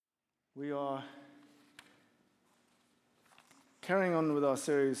We are carrying on with our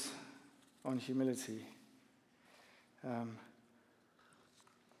series on humility. And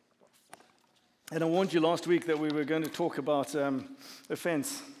I warned you last week that we were going to talk about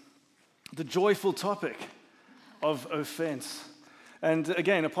offense, the joyful topic of offense. And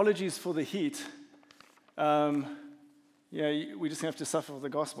again, apologies for the heat. We just have to suffer for the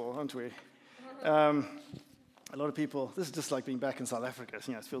gospel, aren't we? A lot of people, this is just like being back in South Africa.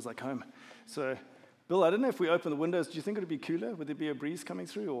 It feels like home. So, Bill, I don't know if we open the windows, do you think it would be cooler? Would there be a breeze coming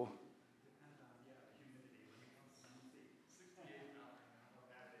through? Or?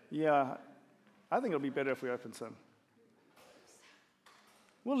 Yeah, I think it'll be better if we open some.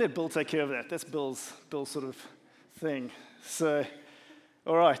 We'll let Bill take care of that. That's Bill's sort of thing. So,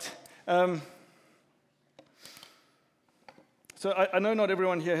 all right. So I know not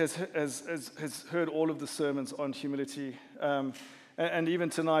everyone here has heard all of the sermons on humility. And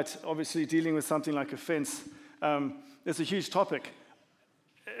even tonight, obviously, dealing with something like offense, it's a huge topic.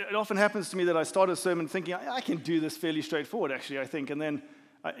 It often happens to me that I start a sermon thinking, I can do this fairly straightforward, actually, I think. And then,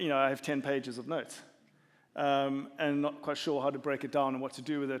 I have 10 pages of notes. And not quite sure how to break it down and what to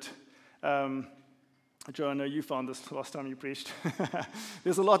do with it. Joe, I know you found this last time you preached.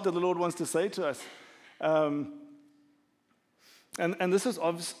 There's a lot that the Lord wants to say to us. And this is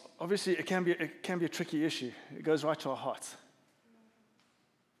obviously it can be a tricky issue. It goes right to our hearts.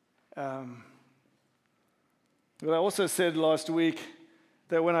 But I also said last week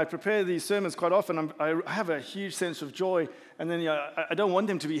that when I prepare these sermons, quite often I have a huge sense of joy, and then I don't want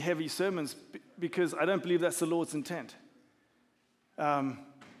them to be heavy sermons because I don't believe that's the Lord's intent. As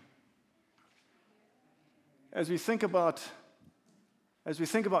we think about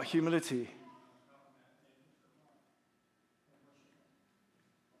humility.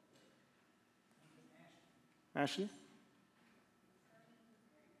 Ashley?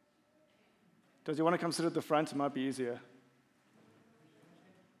 Does he want to come sit at the front? It might be easier.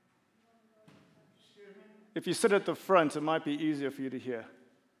 If you sit at the front, it might be easier for you to hear.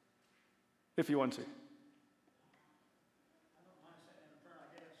 If you want to.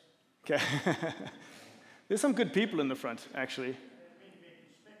 Okay. There's some good people in the front, actually.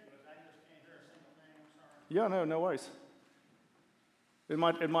 Yeah, no worries. It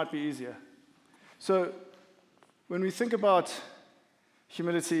might be easier. So, when we think about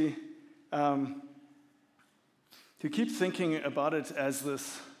humility, to keep thinking about it as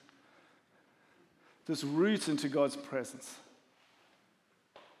this route into God's presence.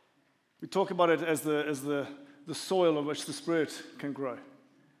 We talk about it as the soil on which the Spirit can grow.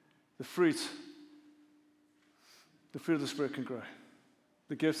 The fruit of the Spirit can grow.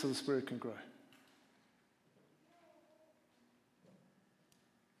 The gifts of the Spirit can grow.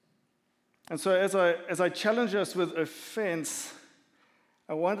 And so as I challenge us with offense,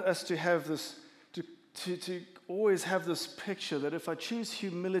 I want us to have this, to always have this picture that if I choose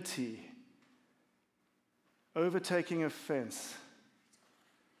humility over taking offense,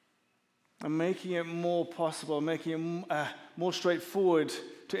 I'm making it more possible, making it more straightforward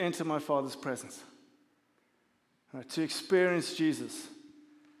to enter my Father's presence, to experience Jesus.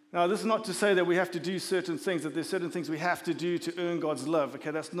 Now, this is not to say that we have to do certain things, that there's certain things we have to do to earn God's love.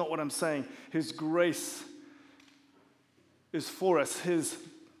 Okay, that's not what I'm saying. His grace is for us.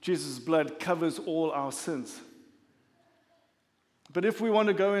 Jesus' blood covers all our sins. But if we want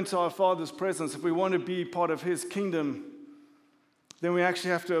to go into our Father's presence, if we want to be part of His kingdom, then we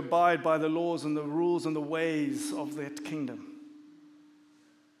actually have to abide by the laws and the rules and the ways of that kingdom.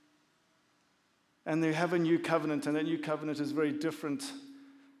 And they have a new covenant, and that new covenant is very different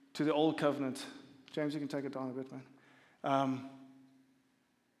to the old covenant. James, you can take it down a bit, man.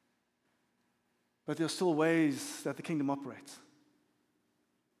 But there's still ways that the kingdom operates.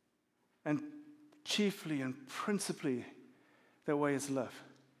 And chiefly and principally, their way is love.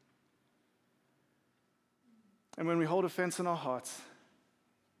 And when we hold offense in our hearts,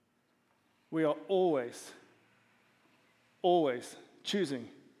 we are always choosing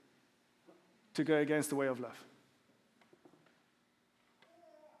to go against the way of love.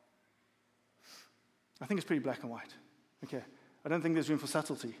 I think it's pretty black and white. Okay, I don't think there's room for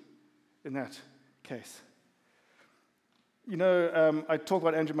subtlety in that case. I talk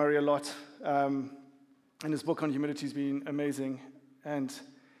about Andrew Murray a lot, and his book on humility has been amazing. And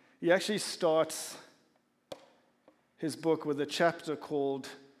he actually starts his book with a chapter called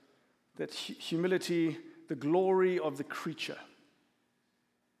 "That Humility, the Glory of the Creature."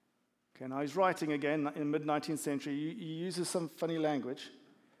 Okay, now he's writing again in the mid-19th century. He uses some funny language.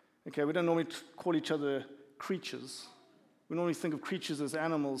 Okay, we don't normally call each other creatures. We normally think of creatures as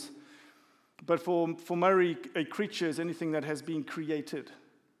animals. But for Murray, a creature is anything that has been created.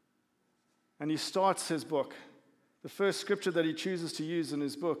 And he starts his book. The first scripture that he chooses to use in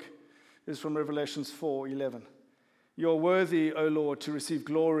his book is from Revelations 4:11. You are worthy, O Lord, to receive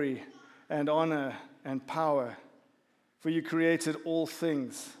glory and honor and power, for you created all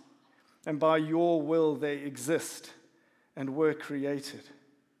things, and by your will they exist and were created.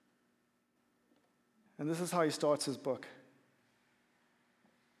 And this is how he starts his book.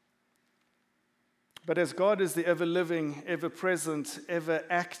 But as God is the ever-living, ever-present,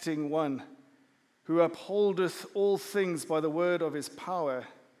 ever-acting one, who upholdeth all things by the word of his power,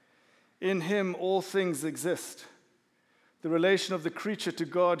 in him all things exist. The relation of the creature to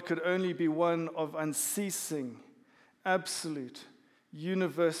God could only be one of unceasing, absolute,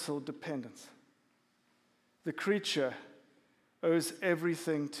 universal dependence. The creature owes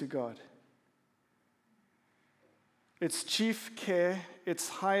everything to God. Its chief care, its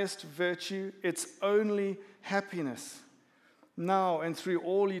highest virtue, its only happiness, now and through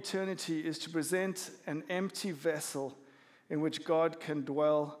all eternity, is to present an empty vessel in which God can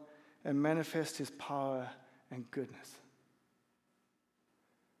dwell and manifest his power and goodness.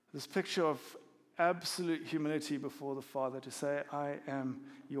 This picture of absolute humility before the Father to say, I am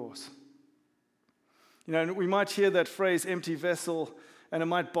yours. You know, we might hear that phrase, empty vessel, and it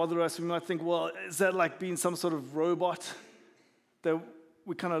might bother us. We might think, well, is that like being some sort of robot that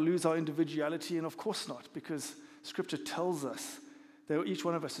we kind of lose our individuality? And of course not, because Scripture tells us that each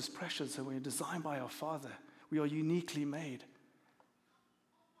one of us is precious and we're designed by our Father. We are uniquely made.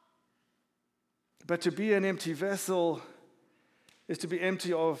 But to be an empty vessel is to be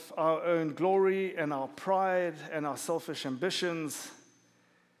empty of our own glory and our pride and our selfish ambitions,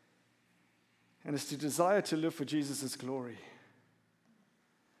 and it's to desire to live for Jesus' glory.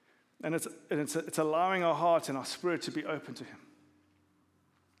 And it's allowing our heart and our spirit to be open to him.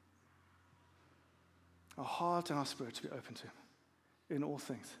 Our heart and our spirit to be open to him in all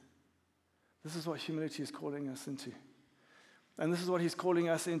things. This is what humility is calling us into. And this is what he's calling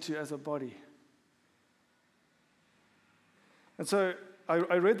us into as a body. And so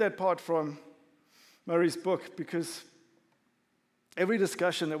I read that part from Murray's book because every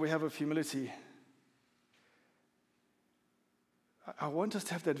discussion that we have of humility, I want us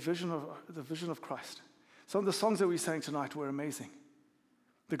to have that vision of the vision of Christ. Some of the songs that we sang tonight were amazing.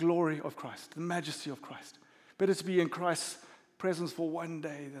 The glory of Christ, the majesty of Christ. Better to be in Christ's presence for one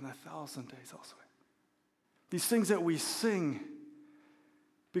day than 1,000 days elsewhere. These things that we sing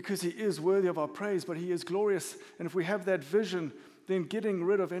because he is worthy of our praise, but he is glorious. And if we have that vision, then getting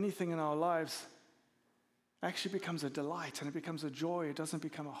rid of anything in our lives actually becomes a delight and it becomes a joy. It doesn't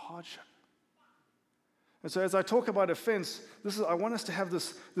become a hardship. And so as I talk about offense, I want us to have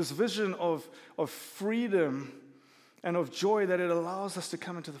this vision of freedom and of joy that it allows us to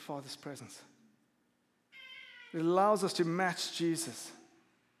come into the Father's presence. It allows us to match Jesus,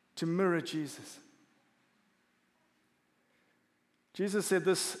 to mirror Jesus. Jesus said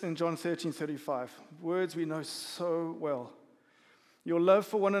this in John 13:35, words we know so well. Your love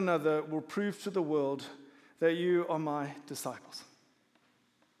for one another will prove to the world that you are my disciples.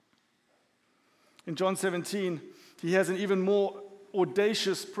 In John 17, he has an even more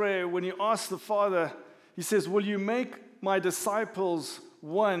audacious prayer when he asks the Father, he says, will you make my disciples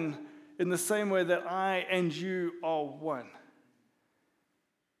one in the same way that I and you are one?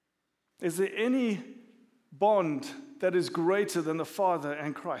 Is there any bond that is greater than the Father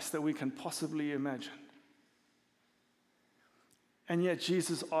and Christ that we can possibly imagine? And yet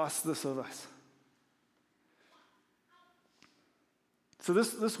Jesus asks this of us. So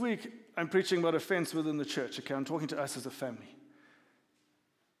this week, I'm preaching about offense within the church, okay? I'm talking to us as a family.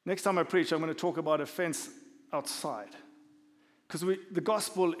 Next time I preach, I'm going to talk about offense outside. Because the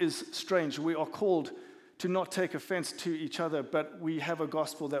gospel is strange. We are called to not take offense to each other, but we have a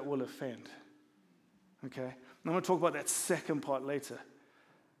gospel that will offend. Okay? And I'm going to talk about that second part later.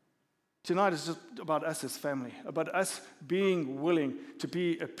 Tonight is just about us as family, about us being willing to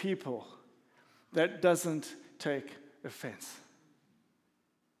be a people that doesn't take offense.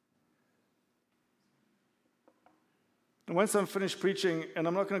 And once I'm finished preaching, and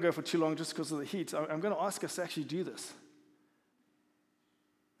I'm not going to go for too long just because of the heat, I'm going to ask us to actually do this.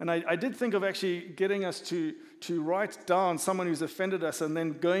 And I did think of actually getting us to write down someone who's offended us and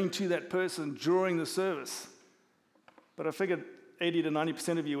then going to that person during the service. But I figured 80 to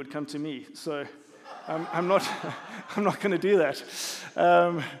 90% of you would come to me, so I'm not going to do that.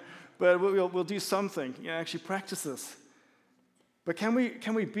 But we'll do something. Actually practice this. But can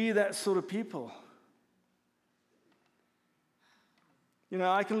we be that sort of people?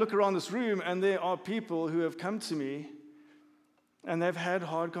 I can look around this room and there are people who have come to me and they've had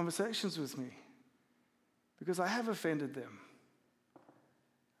hard conversations with me because I have offended them.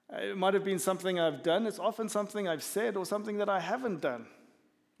 It might have been something I've done. It's often something I've said or something that I haven't done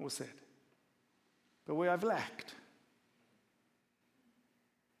or said, but where I've lacked.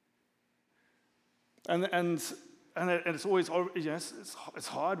 And it's always, yes, it's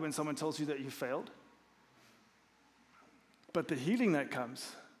hard when someone tells you that you failed. But the healing that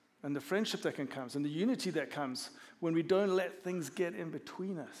comes, and the friendship that can come, and the unity that comes when we don't let things get in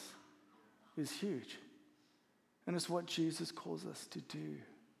between us is huge. And it's what Jesus calls us to do.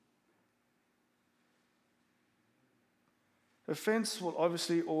 Offense will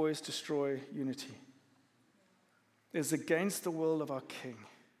obviously always destroy unity. It's against the will of our King.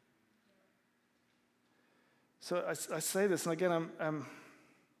 So I say this, and again,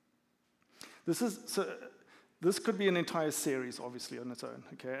 this could be an entire series, obviously, on its own,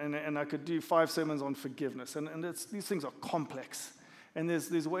 okay? And I could do 5 sermons on forgiveness, and these things are complex, and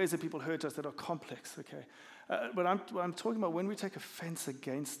there's ways that people hurt us that are complex, okay? But I'm talking about when we take offense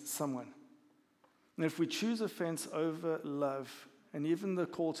against someone, and if we choose offense over love, and even the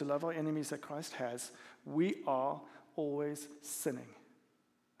call to love our enemies that Christ has, we are always sinning,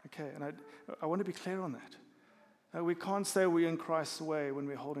 okay? And I want to be clear on that. We can't say we're in Christ's way when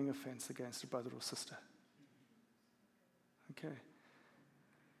we're holding offense against a brother or sister. Okay.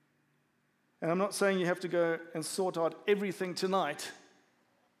 And I'm not saying you have to go and sort out everything tonight,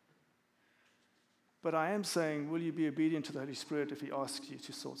 but I am saying, will you be obedient to the Holy Spirit if He asks you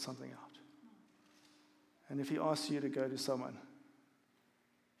to sort something out? And if He asks you to go to someone?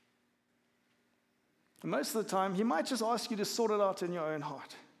 And most of the time, He might just ask you to sort it out in your own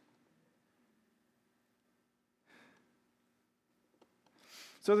heart.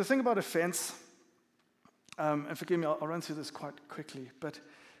 So the thing about offense, and forgive me, I'll run through this quite quickly, but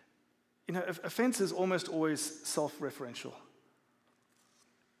offense is almost always self-referential.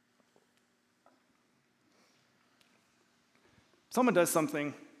 Someone does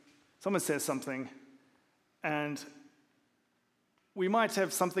something, someone says something, and we might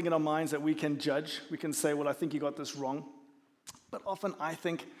have something in our minds that we can judge. We can say, well, I think you got this wrong. But often I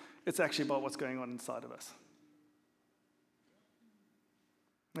think it's actually about what's going on inside of us.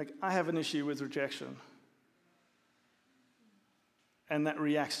 Like, I have an issue with rejection. And that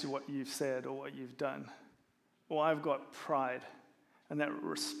reacts to what you've said or what you've done. Or I've got pride, and that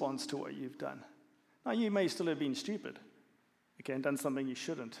responds to what you've done. Now, you may still have been stupid, okay, and done something you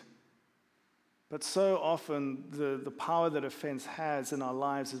shouldn't. But so often, the power that offense has in our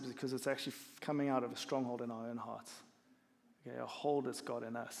lives is because it's actually coming out of a stronghold in our own hearts. Okay, a hold it's got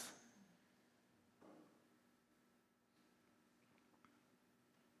in us.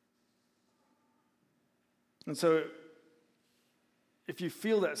 And so, if you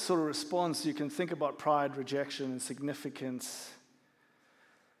feel that sort of response, you can think about pride, rejection, and significance.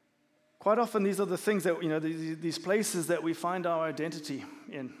 Quite often, these are the things that, these places that we find our identity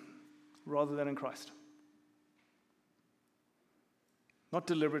in, rather than in Christ. Not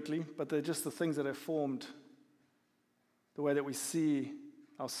deliberately, but they're just the things that have formed the way that we see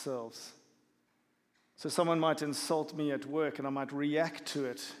ourselves. So someone might insult me at work, and I might react to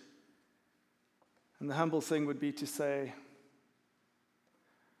it. And the humble thing would be to say,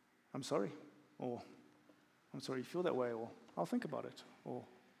 I'm sorry, or I'm sorry you feel that way, or I'll think about it, or.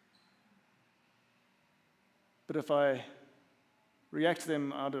 But if I react to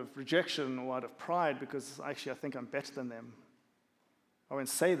them out of rejection or out of pride because actually I think I'm better than them, I won't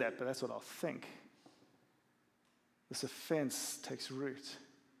say that, but that's what I'll think. This offense takes root.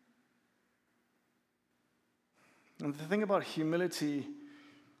 And the thing about humility,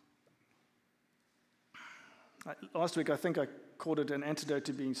 last week I think I called it an antidote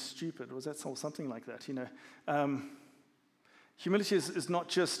to being stupid. Was that something like that? Humility is not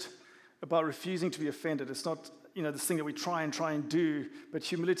just about refusing to be offended. It's not this thing that we try and do, but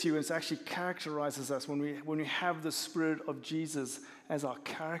humility is actually characterizes us when we have the Spirit of Jesus as our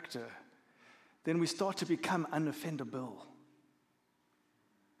character, then we start to become unoffendable.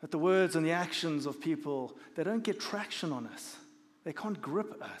 That the words and the actions of people, they don't get traction on us. They can't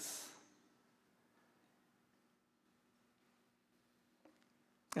grip us.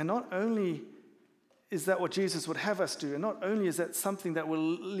 And not only is that what Jesus would have us do, and not only is that something that will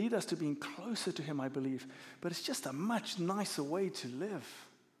lead us to being closer to Him, I believe, but it's just a much nicer way to live.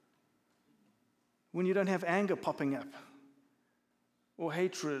 When you don't have anger popping up, or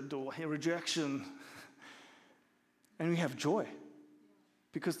hatred, or rejection, and we have joy,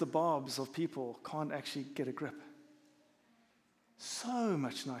 because the barbs of people can't actually get a grip. So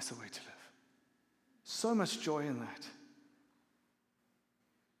much nicer way to live. So much joy in that.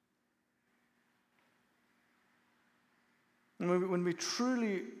 And when we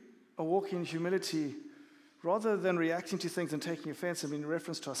truly are walking in humility, rather than reacting to things and taking offense and in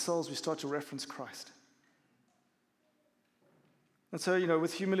reference to ourselves, we start to reference Christ. And so,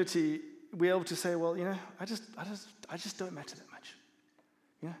 with humility, we're able to say, well, I just don't matter that much.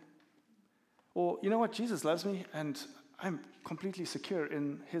 Or, you know what, Jesus loves me, and I'm completely secure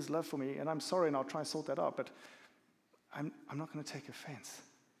in his love for me, and I'm sorry, and I'll try and sort that out, but I'm not going to take offense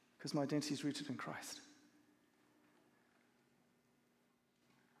because my identity is rooted in Christ.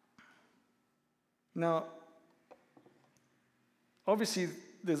 Now, obviously,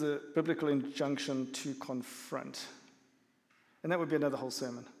 there's a biblical injunction to confront, and that would be another whole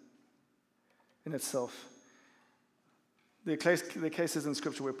sermon in itself. There are cases in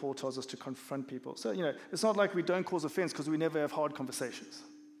Scripture where Paul tells us to confront people. So, it's not like we don't cause offense because we never have hard conversations.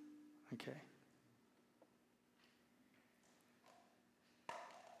 Okay?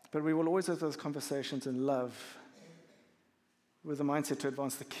 But we will always have those conversations in love with the mindset to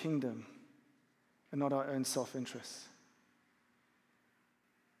advance the kingdom and not our own self-interest.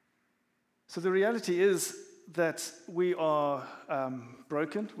 So the reality is that we are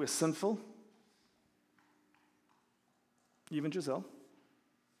broken, we're sinful, even Giselle.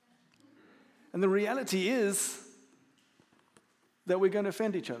 And the reality is that we're going to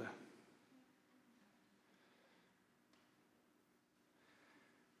offend each other.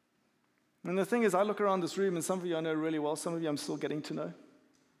 And the thing is, I look around this room, and some of you I know really well, some of you I'm still getting to know.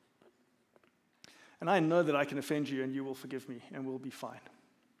 And I know that I can offend you, and you will forgive me, and we'll be fine.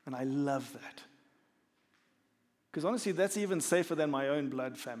 And I love that. Because honestly, that's even safer than my own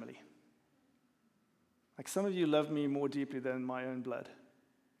blood family. Like some of you love me more deeply than my own blood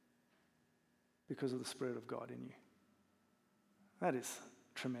because of the Spirit of God in you. That is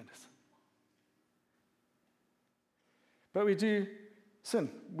tremendous. But we do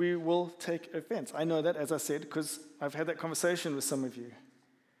sin. We will take offense. I know that, as I said, because I've had that conversation with some of you.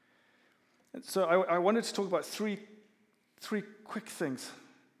 And so I wanted to talk about three quick things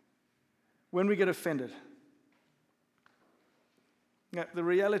when we get offended. Now, the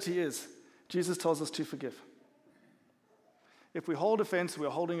reality is, Jesus tells us to forgive. If we hold offense, we're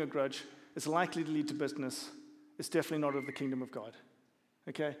holding a grudge. It's likely to lead to bitterness. It's definitely not of the kingdom of God.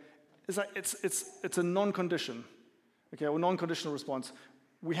 Okay? It's a non-condition. Okay, or non-conditional response.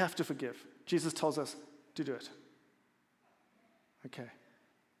 We have to forgive. Jesus tells us to do it. Okay.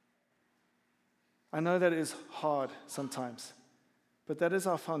 I know that is hard sometimes, but that is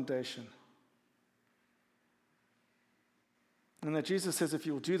our foundation. And that Jesus says, if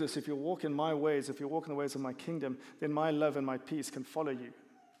you'll do this, if you'll walk in my ways, if you'll walk in the ways of my kingdom, then my love and my peace can follow you.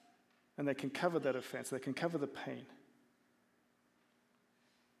 And they can cover that offense. They can cover the pain.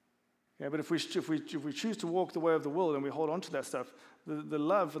 Yeah, but if we choose to walk the way of the world and we hold on to that stuff, the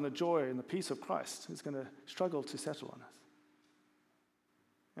love and the joy and the peace of Christ is going to struggle to settle on us.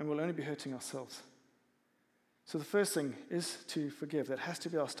 And we'll only be hurting ourselves. So the first thing is to forgive. That has to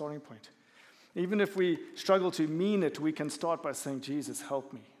be our starting point. Even if we struggle to mean it, we can start by saying, Jesus,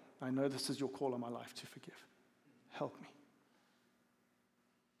 help me. I know this is your call on my life to forgive. Help me.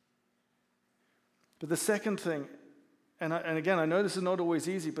 But the second thing, and again, I know this is not always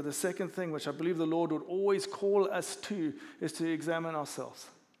easy, but the second thing, which I believe the Lord would always call us to, is to examine ourselves.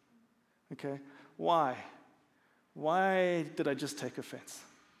 Okay? Why? Why did I just take offense?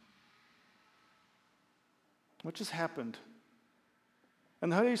 What just happened?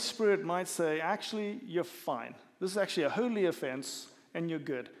 And the Holy Spirit might say, actually, you're fine. This is actually a holy offense, and you're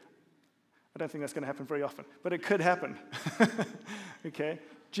good. I don't think that's going to happen very often, but it could happen. Okay?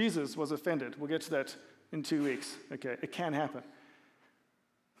 Jesus was offended. We'll get to that in 2 weeks. Okay? It can happen.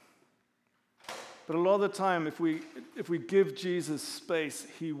 But a lot of the time, if we give Jesus space,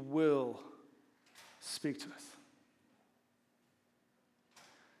 he will speak to us.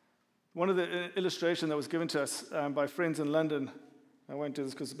 One of the illustrations that was given to us by friends in London, I won't do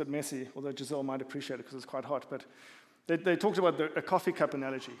this because it's a bit messy, although Giselle might appreciate it because it's quite hot, but they talked about a coffee cup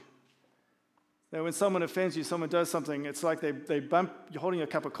analogy. That when someone offends you, someone does something, it's like they bump, you're holding a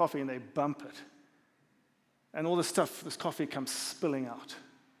cup of coffee and they bump it. And all this stuff, this coffee comes spilling out.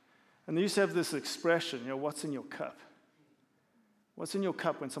 And they used to have this expression, what's in your cup? What's in your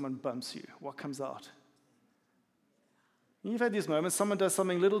cup when someone bumps you? What comes out? You've had these moments, someone does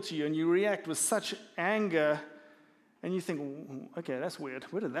something little to you and you react with such anger and you think, okay, that's weird.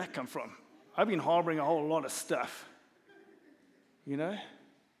 Where did that come from? I've been harboring a whole lot of stuff.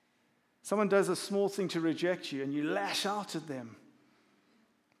 Someone does a small thing to reject you and you lash out at them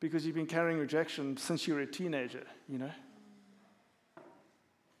because you've been carrying rejection since you were a teenager,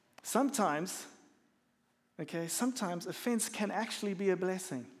 Sometimes offense can actually be a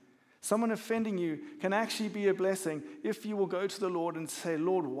blessing. Someone offending you can actually be a blessing if you will go to the Lord and say,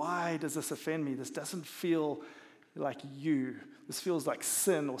 Lord, why does this offend me? This doesn't feel like you. This feels like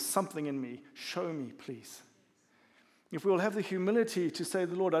sin or something in me. Show me, please. If we will have the humility to say to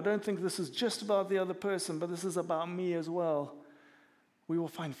the Lord, I don't think this is just about the other person, but this is about me as well, we will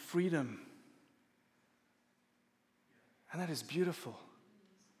find freedom. And that is beautiful.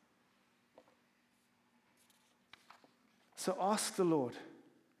 So ask the Lord,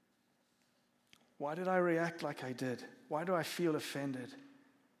 why did I react like I did? Why do I feel offended?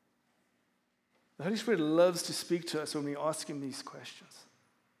 The Holy Spirit loves to speak to us when we ask him these questions.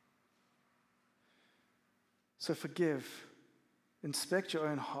 So forgive. Inspect your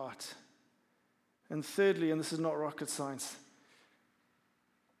own heart. And thirdly, and this is not rocket science,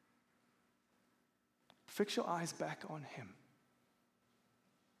 fix your eyes back on him.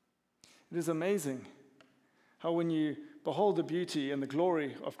 It is amazing how when you behold the beauty and the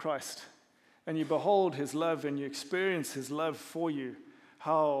glory of Christ, and you behold his love and you experience his love for you,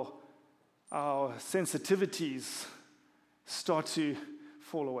 how our sensitivities start to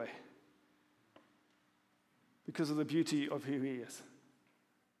fall away because of the beauty of who he is.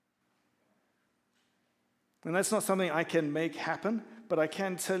 And that's not something I can make happen, but I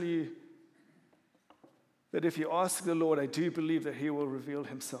can tell you that if you ask the Lord, I do believe that he will reveal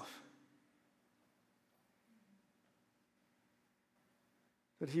himself.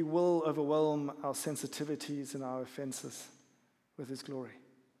 That he will overwhelm our sensitivities and our offenses with his glory.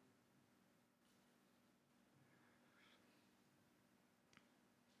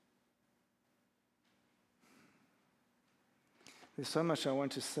 There's so much I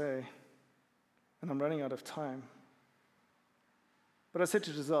want to say, and I'm running out of time. But I said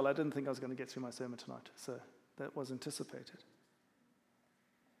to Giselle, I didn't think I was going to get through my sermon tonight, so that was anticipated.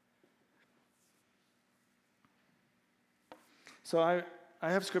 So I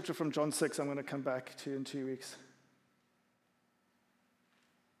have scripture from John 6 I'm going to come back to in 2 weeks.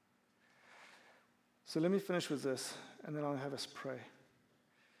 So let me finish with this, and then I'll have us pray.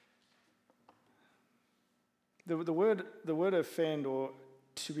 The word offend, or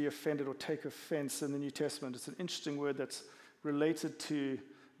to be offended or take offense in the New Testament, it's an interesting word that's related to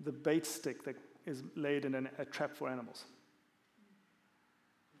the bait stick that is laid in a trap for animals.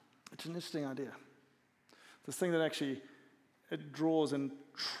 It's an interesting idea. This thing that actually it draws and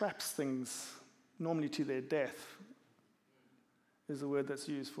traps things, normally to their death, is the word that's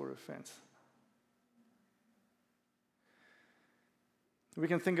used for offense. We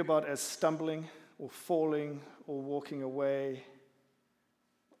can think about as stumbling or falling or walking away.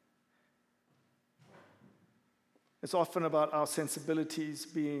 It's often about our sensibilities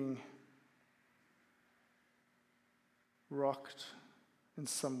being rocked in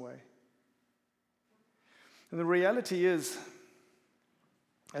some way. And the reality is,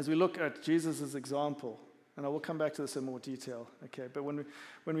 as we look at Jesus' example, and I will come back to this in more detail, okay, but when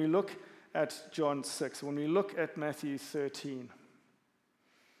we look at John 6, when we look at Matthew 13,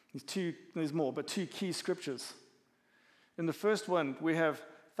 there's more, but two key scriptures. In the first one, we have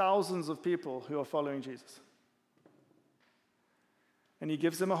thousands of people who are following Jesus. And he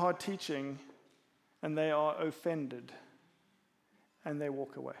gives them a hard teaching, and they are offended, and they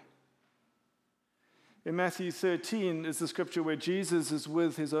walk away. In Matthew 13 is the scripture where Jesus is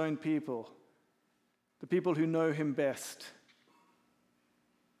with his own people, the people who know him best.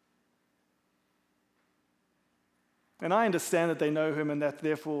 And I understand that they know him, and that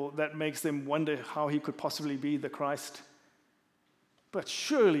therefore that makes them wonder how he could possibly be the Christ. But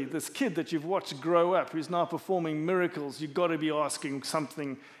surely this kid that you've watched grow up, who's now performing miracles, you've got to be asking,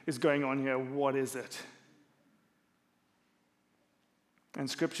 something is going on here. What is it? And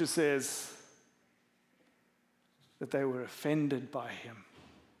Scripture says that they were offended by him.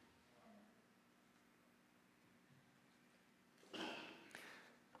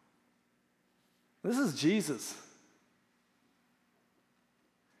 This is Jesus.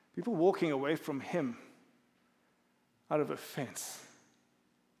 People walking away from him out of offense.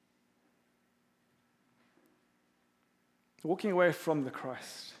 Walking away from the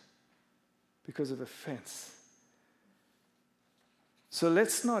Christ because of offense. So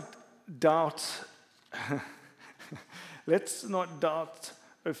let's not doubt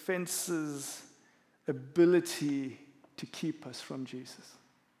offense's ability to keep us from Jesus.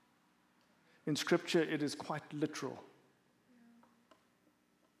 In Scripture, it is quite literal.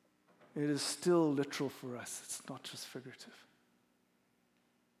 It is still literal for us. It's not just figurative.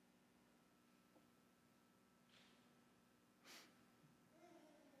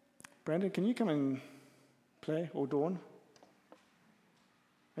 Brandon, can you come and play, or Dawn?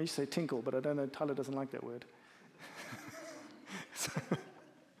 I used to say tinkle, but I don't know, Tyler doesn't like that word.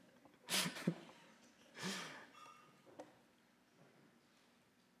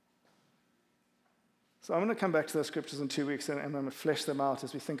 So I'm going to come back to those scriptures in 2 weeks, and I'm going to flesh them out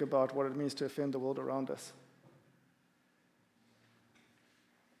as we think about what it means to offend the world around us.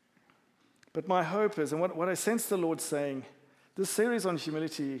 But my hope is, and what I sense the Lord saying, this series on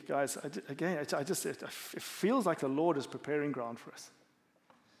humility, guys, it feels like the Lord is preparing ground for us.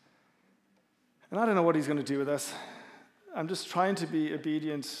 And I don't know what he's going to do with us. I'm just trying to be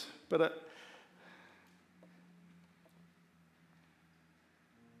obedient, but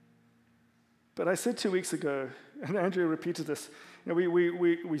I said 2 weeks ago, and Andrew repeated this,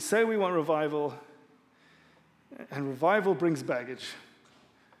 we say we want revival, and revival brings baggage,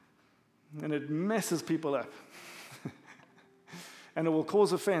 and it messes people up, and it will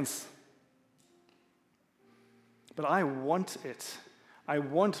cause offense. But I want it. I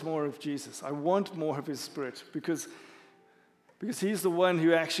want more of Jesus. I want more of his Spirit, because he's the one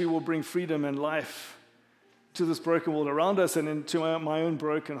who actually will bring freedom and life to this broken world around us and into my own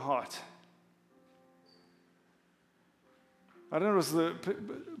broken heart. I don't know if it was the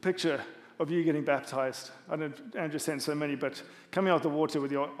picture of you getting baptized. I know Andrew sent so many, but coming out of the water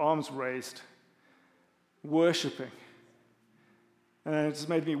with your arms raised, worshiping. And it just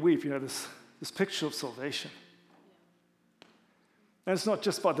made me weep, this picture of salvation. And it's not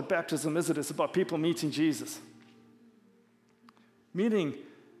just about the baptism, is it? It's about people meeting Jesus. Meeting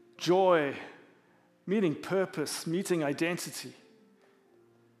joy, meeting purpose, meeting identity.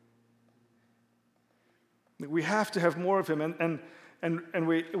 We have to have more of him, and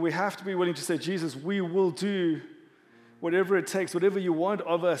we have to be willing to say, Jesus, we will do whatever it takes, whatever you want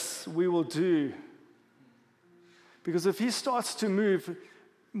of us, we will do. Because if he starts to move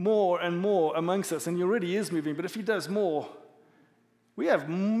more and more amongst us, and he already is moving, but if he does more, we have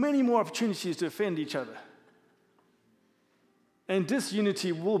many more opportunities to offend each other. And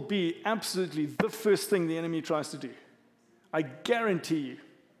disunity will be absolutely the first thing the enemy tries to do. I guarantee you,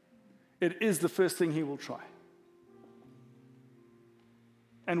 it is the first thing he will try.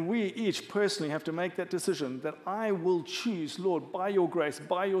 And we each personally have to make that decision that I will choose, Lord, by your grace,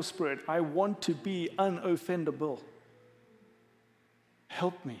 by your Spirit, I want to be unoffendable.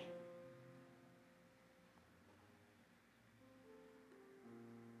 Help me.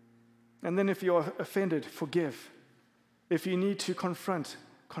 And then if you're offended, forgive. If you need to confront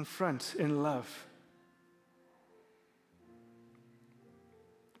in love.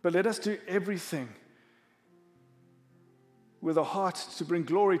 But let us do everything with a heart to bring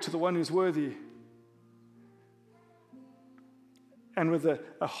glory to the one who's worthy, and with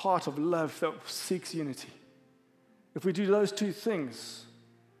a heart of love that seeks unity. If we do those two things,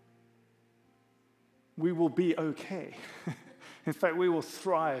 we will be okay. In fact, we will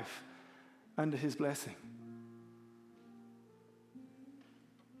thrive under his blessing.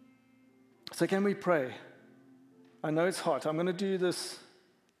 So can we pray? I know it's hot. I'm going to do this.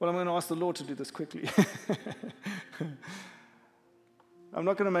 Well, I'm going to ask the Lord to do this quickly. I'm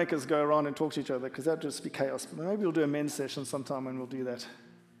not going to make us go around and talk to each other, because that would just be chaos. But maybe we'll do a men's session sometime and we'll do that.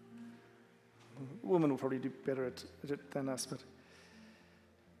 Women will probably do better at it than us. But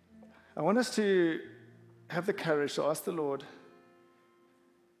I want us to have the courage to ask the Lord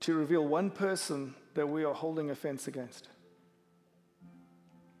to reveal one person that we are holding offense against.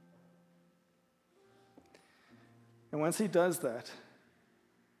 And once he does that,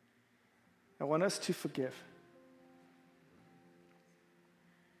 I want us to forgive.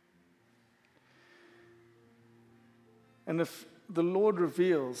 And if the Lord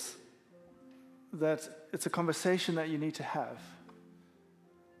reveals that it's a conversation that you need to have,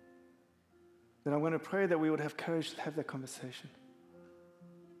 then I'm going to pray that we would have courage to have that conversation.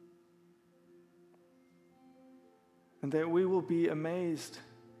 And that we will be amazed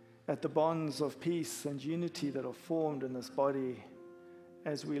at the bonds of peace and unity that are formed in this body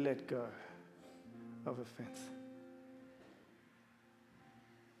as we let go of offense.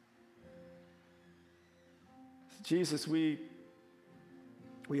 Jesus, we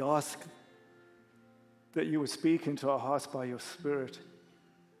ask that you would speak into our hearts by your Spirit.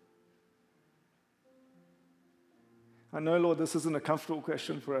 I know, Lord, this isn't a comfortable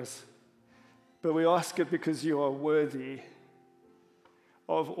question for us, but we ask it because you are worthy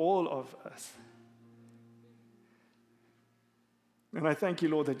of all of us. And I thank you,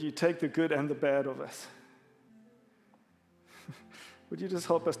 Lord, that you take the good and the bad of us. Would you just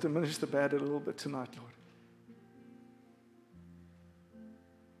help us diminish the bad a little bit tonight, Lord?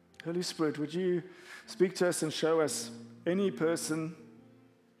 Holy Spirit, would you speak to us and show us any person,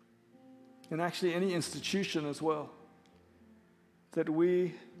 and actually any institution as well, that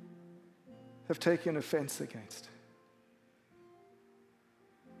we have taken offense against.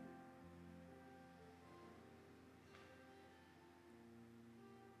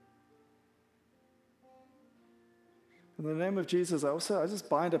 In the name of Jesus, I just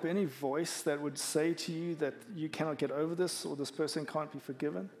bind up any voice that would say to you that you cannot get over this or this person can't be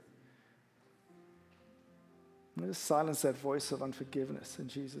forgiven. I just silence that voice of unforgiveness in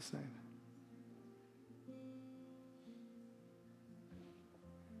Jesus' name.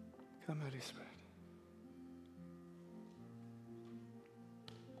 Come, Holy Spirit.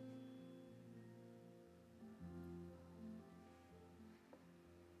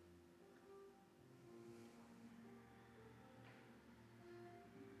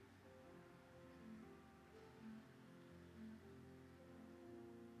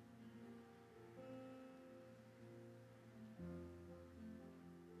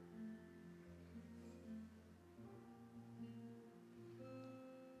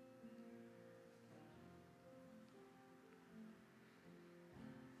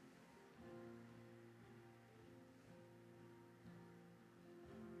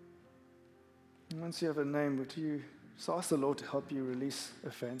 And once you have a name, would you just ask the Lord to help you release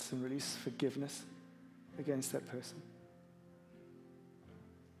offense and release forgiveness against that person?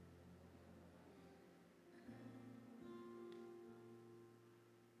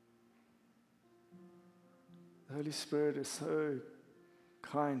 The Holy Spirit is so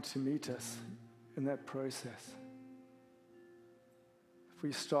kind to meet us in that process. If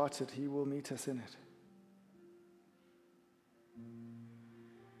we start it, He will meet us in it.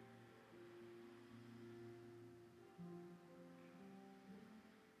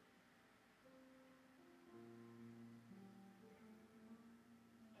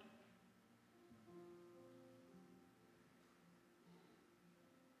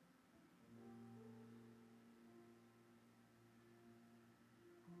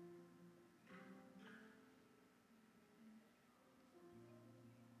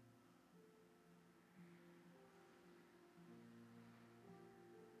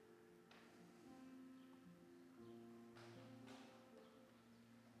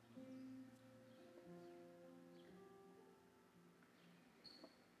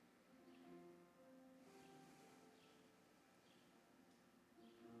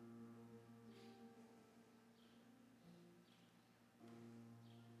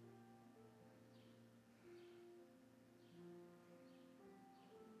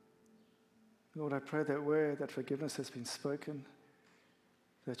 Lord, I pray that where that forgiveness has been spoken,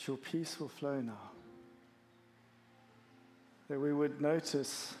 that your peace will flow now. That we would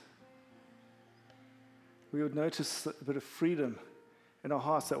notice a bit of freedom in our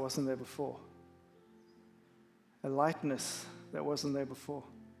hearts that wasn't there before. A lightness that wasn't there before.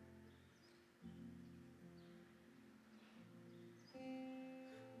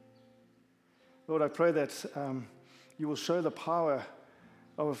 Lord, I pray that you will show the power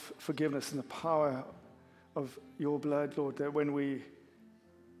of forgiveness and the power of your blood, Lord, that when we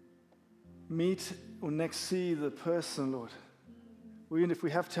meet or next see the person, Lord, even if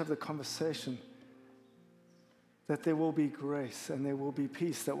we have to have the conversation, that there will be grace and there will be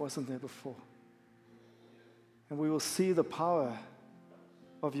peace that wasn't there before. And we will see the power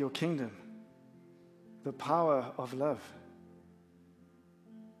of your kingdom, the power of love,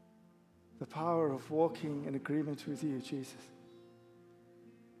 the power of walking in agreement with you, Jesus.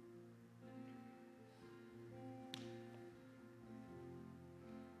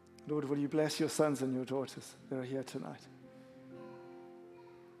 Lord, will you bless your sons and your daughters that are here tonight?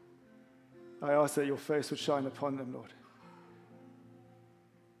 I ask that your face would shine upon them, Lord.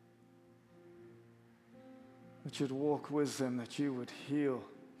 That you'd walk with them, that you would heal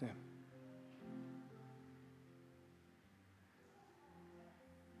them.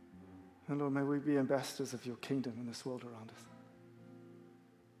 And Lord, may we be ambassadors of your kingdom in this world around us.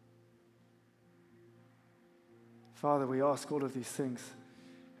 Father, we ask all of these things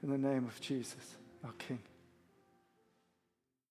in the name of Jesus, our King.